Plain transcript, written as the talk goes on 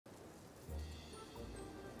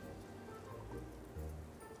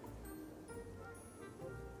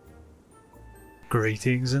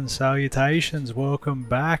Greetings and salutations, welcome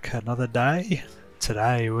back another day.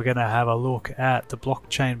 Today we're going to have a look at the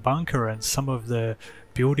blockchain bunker and some of the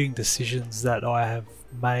building decisions that I have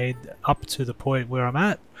made up to the point where I'm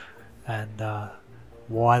at, and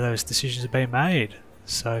why those decisions have been made.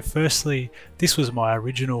 So firstly, this was my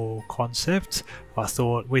original concept. I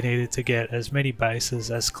thought we needed to get as many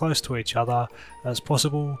bases as close to each other as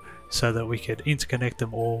possible so that we could interconnect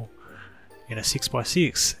them all in a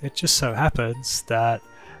 6x6. It just so happens that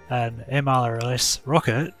an MLRS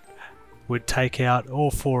rocket would take out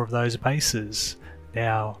all 4 of those bases.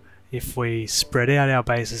 Now, if we spread out our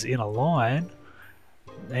bases in a line,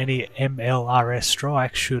 any MLRS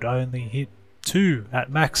strike should only hit 2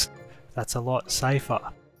 at max. That's a lot safer.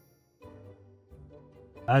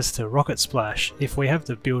 As to rocket splash, if we have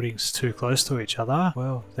the buildings too close to each other,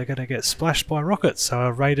 well, they're going to get splashed by rockets, so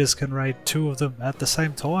our raiders can raid 2 of them at the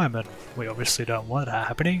same time, and we obviously don't want that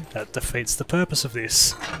happening. That defeats the purpose of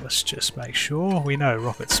this. Let's just make sure we know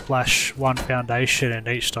rocket splash 1 foundation in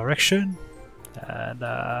each direction, and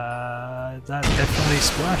that definitely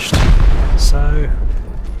splashed. So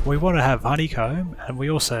we want to have honeycomb, and we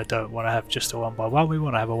also don't want to have just a 1x1, we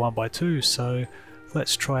want to have a 1x2, so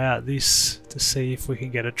let's try out this to see if we can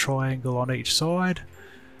get a triangle on each side.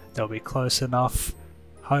 They'll be close enough,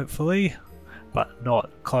 hopefully, but not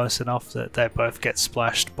close enough that they both get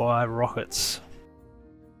splashed by rockets.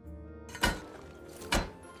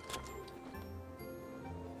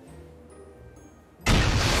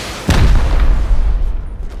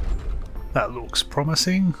 That looks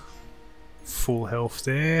promising. Full health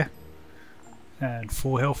there, and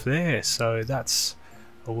full health there, so that's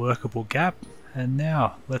a workable gap. And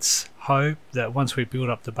now let's hope that once we build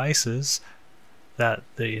up the bases, that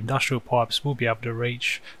the industrial pipes will be able to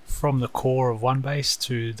reach from the core of one base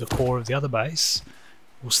to the core of the other base.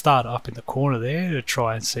 We'll start up in the corner there to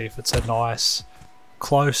try and see if it's a nice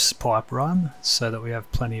close pipe run, so that we have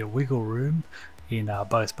plenty of wiggle room in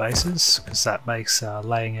both bases, because that makes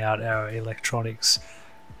laying out our electronics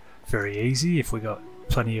very easy if we got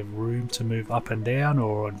plenty of room to move up and down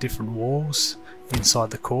or on different walls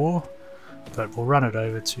inside the core. But we'll run it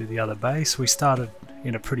over to the other base. We started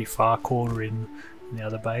in a pretty far corner in the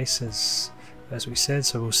other base as we said,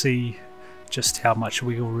 so we'll see just how much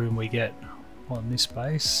wiggle room we get on this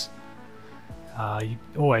base. You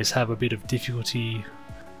always have a bit of difficulty.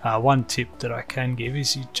 One tip that I can give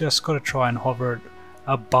is you just got to try and hover it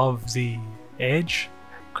above the edge,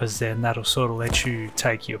 because then that'll sort of let you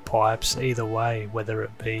take your pipes either way, whether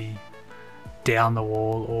it be down the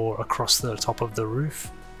wall or across the top of the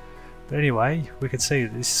roof. But anyway, we can see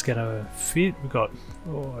that this is going to fit. We've got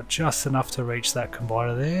just enough to reach that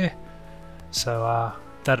combiner there, so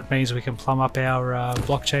that means we can plumb up our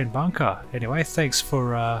blockchain bunker. Anyway, thanks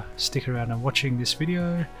for sticking around and watching this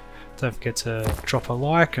video. Don't forget to drop a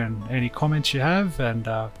like and any comments you have, and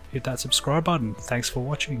hit that subscribe button. Thanks for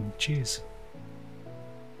watching. Cheers.